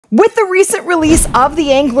With the recent release of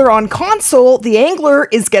the Angler on console, the Angler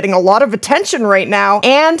is getting a lot of attention right now,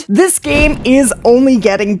 and this game is only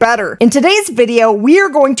getting better. In today's video, we are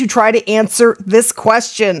going to try to answer this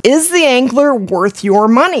question: is the Angler worth your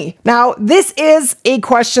money? Now, this is a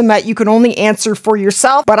question that you can only answer for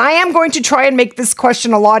yourself, but I am going to try and make this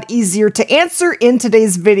question a lot easier to answer in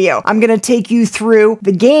today's video. I'm going to take you through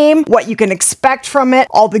the game, what you can expect from it,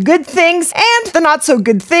 all the good things, and the not so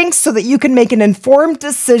good things, so that you can make an informed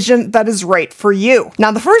decision that is right for you. Now,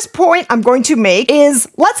 the first point I'm going to make is,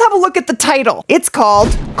 let's have a look at the title. It's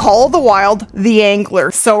called Call of the Wild: The Angler.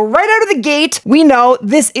 So right out of the gate, we know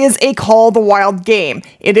this is a Call of the Wild game.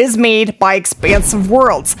 It is made by Expansive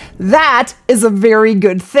Worlds. That is a very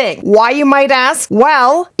good thing. Why, you might ask?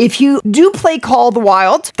 Well, if you do play Call of the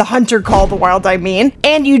Wild, the Hunter Call of the Wild I mean,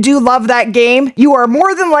 and you do love that game, you are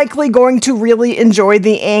more than likely going to really enjoy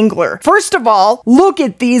the Angler. First of all, look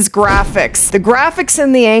at these graphics. The graphics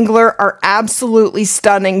in the Angler are absolutely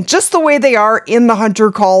stunning, just the way they are in the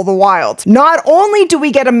Hunter Call of the Wild. Not only do we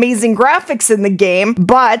get amazing graphics in the game,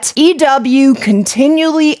 but EW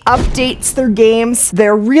continually updates their games.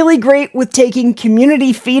 They're really great with taking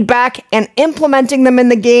community feedback and implementing them in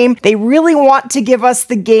the game. They really want to give us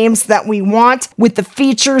the games that we want with the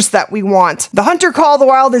features that we want. The Hunter Call of the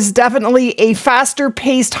Wild is definitely a faster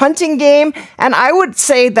paced hunting game, and I would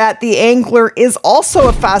say that the Angler is also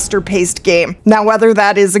a faster paced game. Now, whether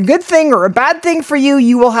that is a good thing or a bad thing for you,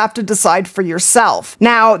 you will have to decide for yourself.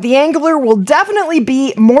 Now, the Angler will definitely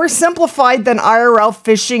be more simplified than IRL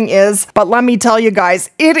fishing is, but let me tell you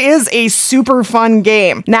guys, it is a super fun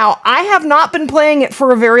game. Now, I have not been playing it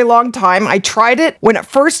for a very long time. I tried it when it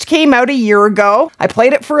first came out a year ago. I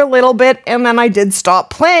played it for a little bit, and then I did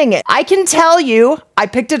stop playing it. I can tell you, I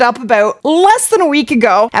picked it up about less than a week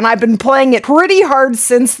ago, and I've been playing it pretty hard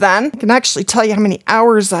since then. I can actually tell you how many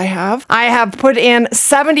hours I have. I have put in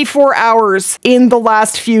 74 hours in the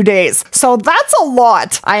last few days, so that's a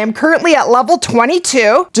lot. I am currently at level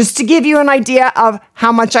 22, just to give you an idea of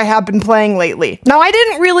how much I have been playing lately. Now, I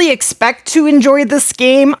didn't really expect to enjoy this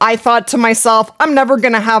game. I thought to myself, I'm never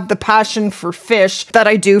gonna have the passion for fish that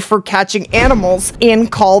I do for catching animals in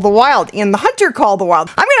Call of the Wild, in the Hunter Call of the Wild.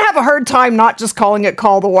 I'm gonna have a hard time not just calling it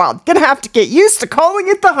Call of the Wild. Gonna have to get used to calling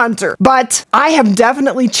it the Hunter. But I have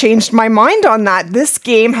definitely changed my mind on that. This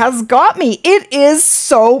game has got me. It is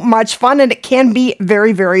so much fun, and it can be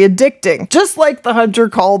very, very addicting. Just like the Hunter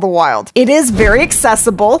Call of the Wild. It is very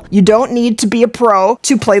accessible. You don't need to be a pro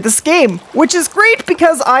to play this game, which is great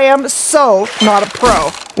because I am so not a pro.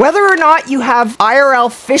 Whether or not you have IRL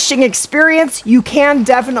fishing experience, you can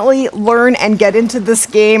definitely learn and get into this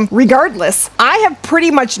game regardless. I have pretty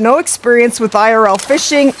much no experience with IRL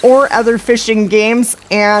fishing or other fishing games,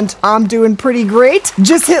 and I'm doing pretty great.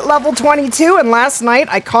 Just hit level 22, and last night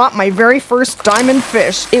I caught my very first diamond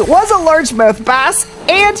fish. It was a largemouth bass,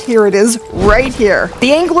 and here it is right here.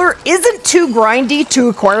 The Angler isn't too grindy to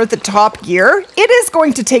acquire the top gear. It is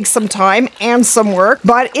going to take some time and some work,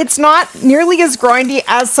 but it's not nearly as grindy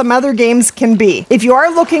as some other games can be. If you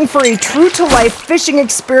are looking for a true-to-life fishing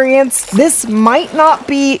experience, this might not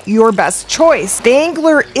be your best choice. The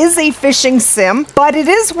Angler is a fishing sim, but it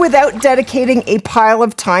is without dedicating a pile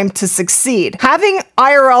of time to succeed. Having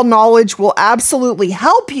IRL knowledge will absolutely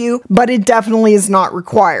help you, but it definitely is not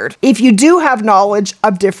required. If you do have knowledge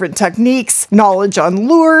of different techniques, knowledge on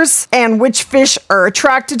lures, and which fish are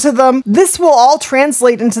attracted to them, this will all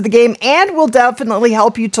translate into the game and will definitely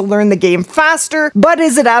help you to learn the game faster. But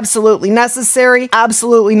is it absolutely necessary?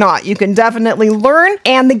 Absolutely not. You can definitely learn,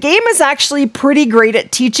 and the game is actually pretty great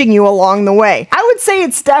at teaching you along the way. I would say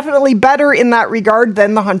it's definitely better in that regard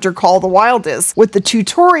than the Hunter Call of the Wild is, with the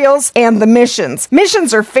tutorials and the missions.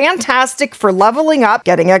 Missions are fantastic for leveling up,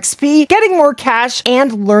 getting XP, getting more cash,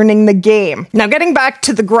 and learning the game. Now, getting back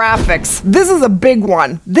to the graphics, this is a big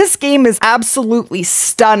one. This game is absolutely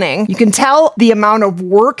stunning. You can tell the amount of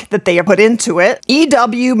work that they have put into it.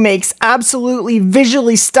 EW makes absolutely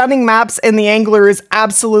visually stunning maps, and the Angler is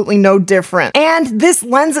absolutely no different. And this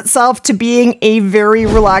lends itself to being a very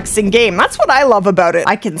relaxing game. That's what I love about it.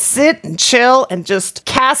 I can sit and chill and just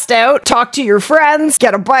cast out, talk to your friends,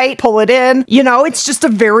 get a bite, pull it in. You know, it's just a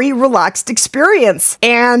very relaxed experience.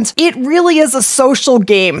 And it really is a social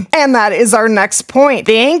game. And that is our next point.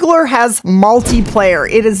 The Angler has multiplayer.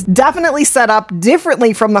 It is definitely set up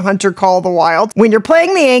differently from the Hunter Call of the Wild. When you're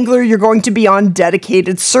playing the Angler, you're going to be on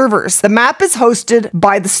dedicated servers. The map is hosted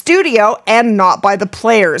by the studio and not by the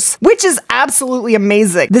players, which is absolutely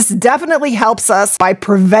amazing. This definitely helps us by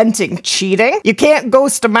preventing cheating. You can't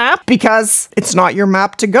ghost a map because it's not your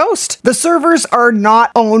map to ghost. The servers are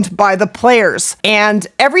not owned by the players, and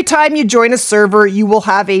every time you join a server, you will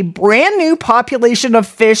have a brand new population population of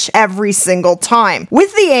fish every single time.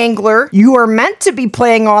 With the Angler, you are meant to be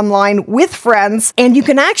playing online with friends, and you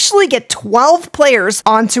can actually get 12 players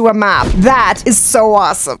onto a map. That is so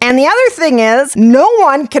awesome. And the other thing is, no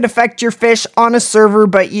one can affect your fish on a server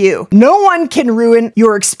but you. No one can ruin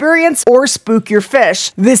your experience or spook your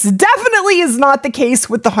fish. This definitely is not the case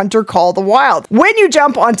with the Hunter Call of the Wild. When you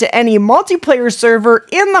jump onto any multiplayer server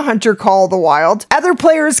in the Hunter Call of the Wild, other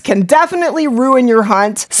players can definitely ruin your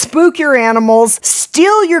hunt, spook your animals,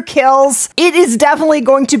 steal your kills. It is definitely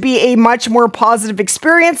going to be a much more positive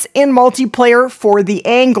experience in multiplayer for the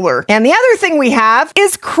Angler. And the other thing we have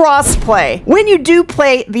is crossplay. When you do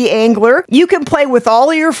play the Angler, you can play with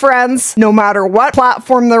all of your friends, no matter what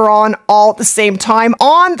platform they're on, all at the same time,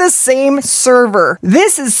 on the same server.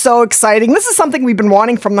 This is so exciting. This is something we've been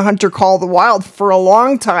wanting from the Hunter Call of the Wild for a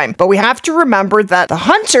long time, but we have to remember that the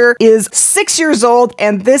Hunter is 6 years old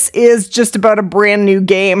and this is just about a brand new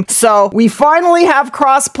game. So we finally have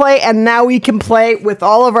crossplay, and now we can play with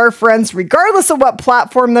all of our friends regardless of what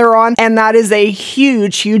platform they're on, and that is a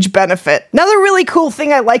huge benefit. Another really cool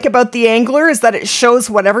thing I like about the Angler is that it shows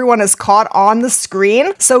what everyone has caught on the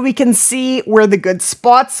screen, so we can see where the good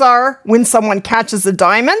spots are. When someone catches a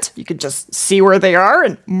diamond, you can just see where they are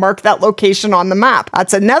and mark that location on the map.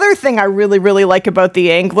 That's another thing I really like about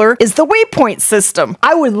the Angler is the waypoint system.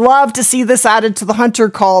 I would love to see this added to the Hunter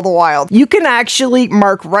Call of the Wild. You can actually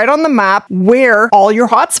mark right on the map where all your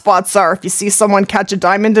hotspots are. If you see someone catch a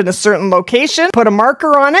diamond in a certain location, put a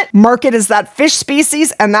marker on it, mark it as that fish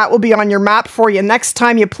species, and that will be on your map for you next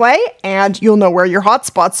time you play, and you'll know where your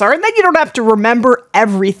hotspots are, and then you don't have to remember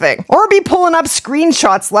everything or be pulling up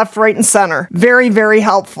screenshots left, right, and center. Very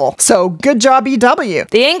helpful. So good job, EW.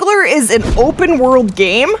 The Angler is an open world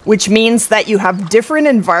game, which means that you have different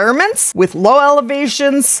environments with low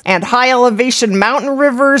elevations and high elevation mountain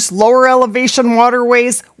rivers, lower elevation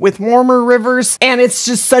waterways with warmer rivers, and it's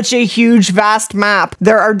just such a huge, vast map.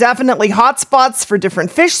 There are definitely hotspots for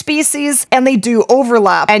different fish species, and they do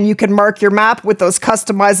overlap, and you can mark your map with those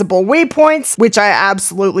customizable waypoints, which I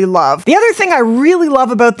absolutely love. The other thing I really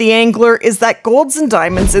love about the Angler is that golds and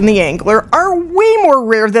diamonds in the Angler are way more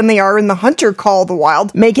rare than they are in the Hunter Call of the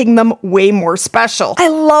Wild, making them way more special. I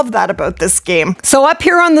love that about this game. So up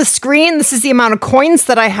here on the screen, this is the amount of coins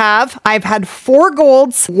that I have. I've had 4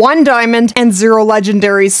 golds, 1 diamond, and 0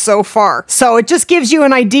 legendaries so far. So it just gives you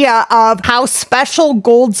an idea of how special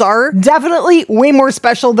golds are. Definitely way more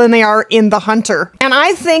special than they are in the Hunter. And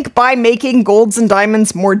I think by making golds and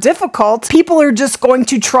diamonds more difficult, people are just going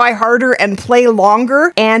to try harder and play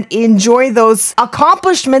longer and enjoy those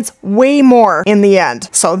accomplishments way more in the end.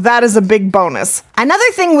 So that is a big bonus.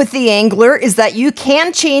 Another thing with the Angler is that you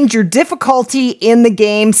can change your difficulty in the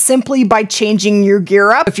game simply by changing your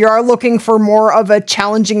gear up. If you are looking for more of a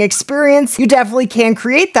challenging experience, you definitely can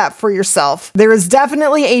create that for yourself. There is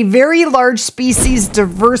definitely a very large species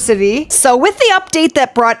diversity. So with the update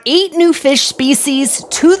that brought 8 new fish species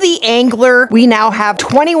to the Angler, we now have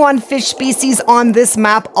 21 fish species on this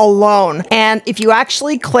map alone. And if you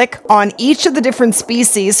actually click on each of the different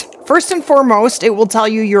species, first and foremost, it will tell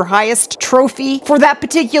you your highest trophy for that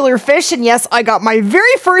particular fish. And yes, I got my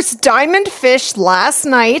very first diamond fish last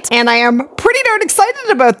night, and I am pretty darn excited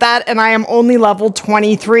about that, and I am only level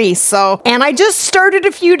 23. And I just started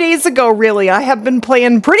a few days ago, really. I have been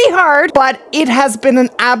playing pretty hard, but it has been an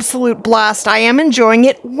absolute blast. I am enjoying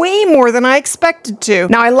it way more than I expected to.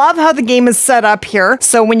 Now, I love how the game is set up here.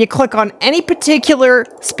 So when you click on any particular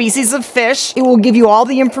species of fish, it will give you all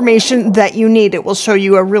the information that you need. It will show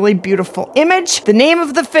you a really beautiful image, the name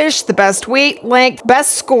of the fish, the best weight, length,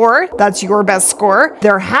 best score, that's your best score,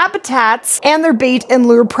 their habitats, and their bait and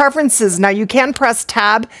lure preferences. Now you can press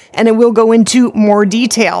tab and it will go into more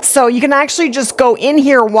detail. So you can actually just go in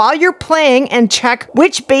here while you're playing and check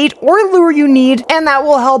which bait or lure you need, and that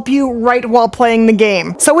will help you right while playing the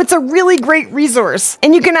game. So it's a really great resource.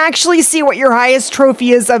 And you can actually see what your highest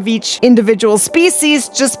trophy is of each individual species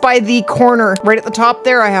just by the corner. Right at the top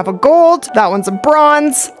there, I have a gold, that one's a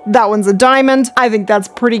bronze, that one's a diamond. I think that's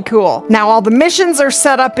pretty cool. Now all the missions are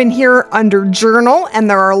set up in here under journal, and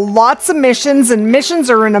there are lots of missions, and missions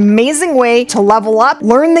are an amazing way to level up,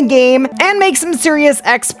 learn the game, and make some serious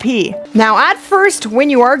XP. Now at first, when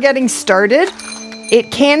you are getting started, it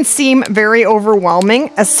can seem very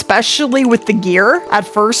overwhelming, especially with the gear. At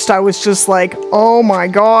first, I was just like, oh my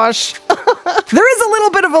gosh, There is a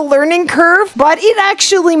little bit of a learning curve, but it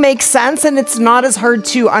actually makes sense and it's not as hard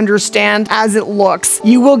to understand as it looks.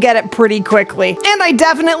 You will get it pretty quickly. And I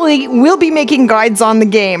definitely will be making guides on the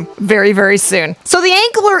game very, very soon. So the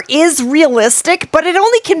Angler is realistic, but it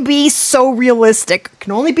only can be so realistic. It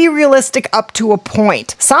can only be realistic up to a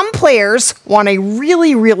point. Some players want a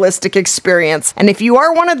really realistic experience, and if you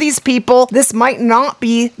are one of these people, this might not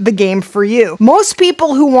be the game for you. Most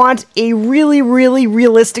people who want a really, really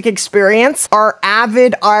realistic experience are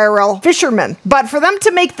avid IRL fishermen, but for them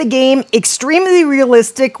to make the game extremely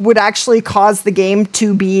realistic would actually cause the game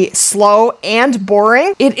to be slow and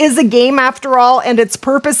boring. It is a game after all, and its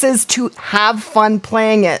purpose is to have fun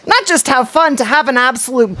playing it. Not just have fun, to have an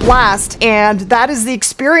absolute blast, and that is the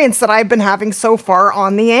experience that I've been having so far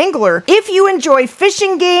on the Angler. If you enjoy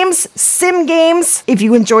fishing games, sim games, if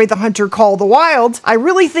you enjoy the Hunter Call the Wild, I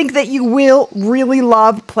really think that you will really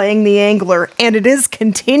love playing the Angler, and it is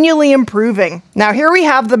continually improving. Now here we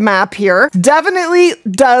have the map here. Definitely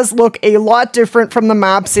does look a lot different from the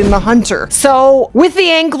maps in the Hunter. So with the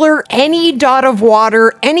Angler, any dot of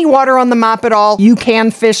water, any water on the map at all, you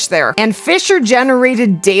can fish there. And fish are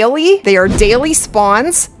generated daily. They are daily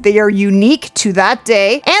spawns. They are unique to that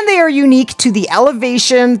day, and they are unique to the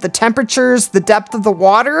elevation, the temperatures, the depth of the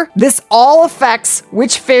water. This all affects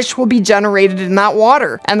which fish will be generated in that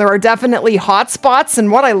water. And there are definitely hotspots,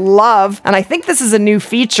 and what I love, and I think this is a new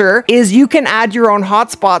feature, is you can add your own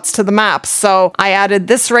hotspots to the map. So I added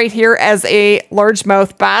this right here as a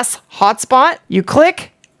largemouth bass hotspot. You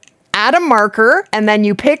click, add a marker, and then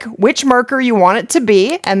you pick which marker you want it to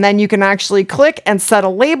be, and then you can actually click and set a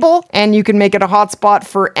label, and you can make it a hotspot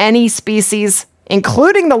for any species,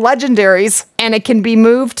 including the legendaries, and it can be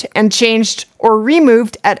moved and changed or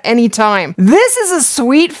removed at any time. This is a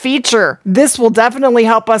sweet feature. This will definitely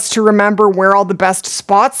help us to remember where all the best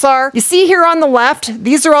spots are. You see here on the left,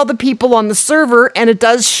 these are all the people on the server, and it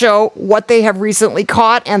does show what they have recently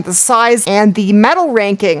caught and the size and the medal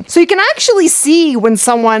ranking. So you can actually see when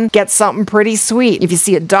someone gets something pretty sweet. If you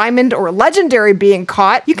see a diamond or a legendary being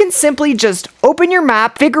caught, you can simply just open your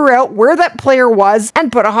map, figure out where that player was,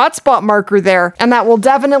 and put a hotspot marker there. And that will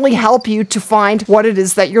definitely help you to find what it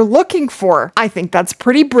is that you're looking for. I think that's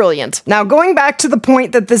pretty brilliant. Now, going back to the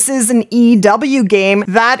point that this is an EW game,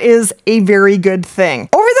 that is a very good thing.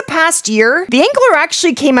 Over the past year, the Angler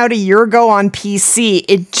actually came out a year ago on PC.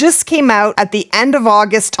 It just came out at the end of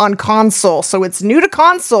August on console, so it's new to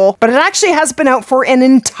console, but it actually has been out for an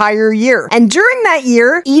entire year. And during that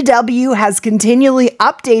year, EW has continually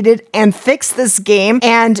updated and fixed this game,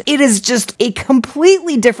 and it is just a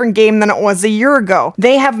completely different game than it was a year ago.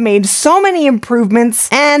 They have made so many improvements,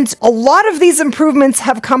 and a lot of these improvements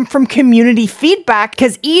have come from community feedback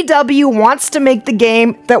because EW wants to make the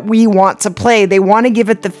game that we want to play. They want to give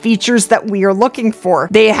it the features that we are looking for.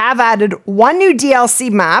 They have added one new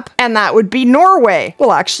DLC map, and that would be Norway.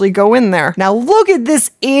 We'll actually go in there. Now look at this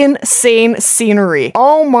insane scenery.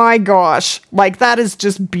 Oh my gosh. Like, that is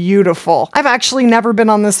just beautiful. I've actually never been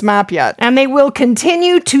on this map yet. And they will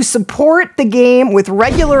continue to support the game with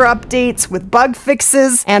regular updates, with bug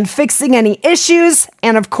fixes, and fixing any issues,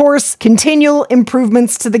 and of course, continual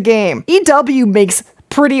improvements to the game. EW makes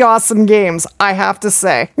pretty awesome games, I have to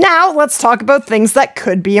say. Now, let's talk about things that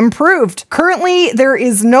could be improved. Currently, there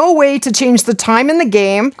is no way to change the time in the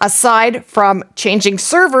game aside from changing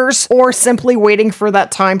servers or simply waiting for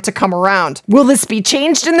that time to come around. Will this be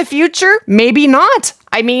changed in the future? Maybe not.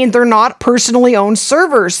 I mean, they're not personally owned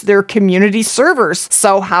servers, they're community servers.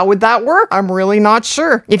 So how would that work? I'm really not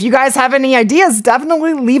sure. If you guys have any ideas,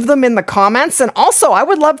 definitely leave them in the comments. And also, I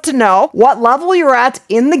would love to know what level you're at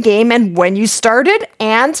in the game and when you started,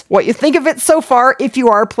 and what you think of it so far if you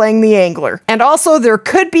are playing the Angler. And also, there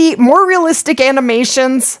could be more realistic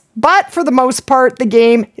animations, but for the most part, the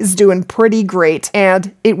game is doing pretty great,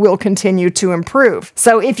 and it will continue to improve.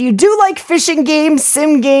 So if you do like fishing games,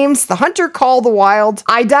 sim games, the Hunter Call the Wild,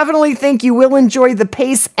 I definitely think you will enjoy the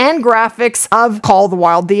pace and graphics of Call the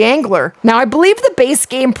Wild the Angler. Now, I believe the base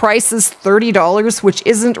game price is $30, which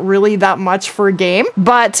isn't really that much for a game,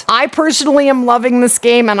 but I personally am loving this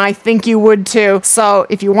game, and I think you would too. So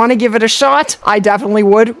if you want to give it a shot, I definitely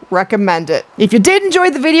would recommend it. If you did enjoy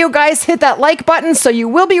the video, guys, hit that like button so you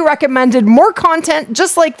will be recommended more content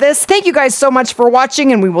just like this. Thank you guys so much for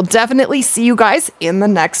watching, and we will definitely see you guys in the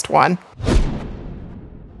next one.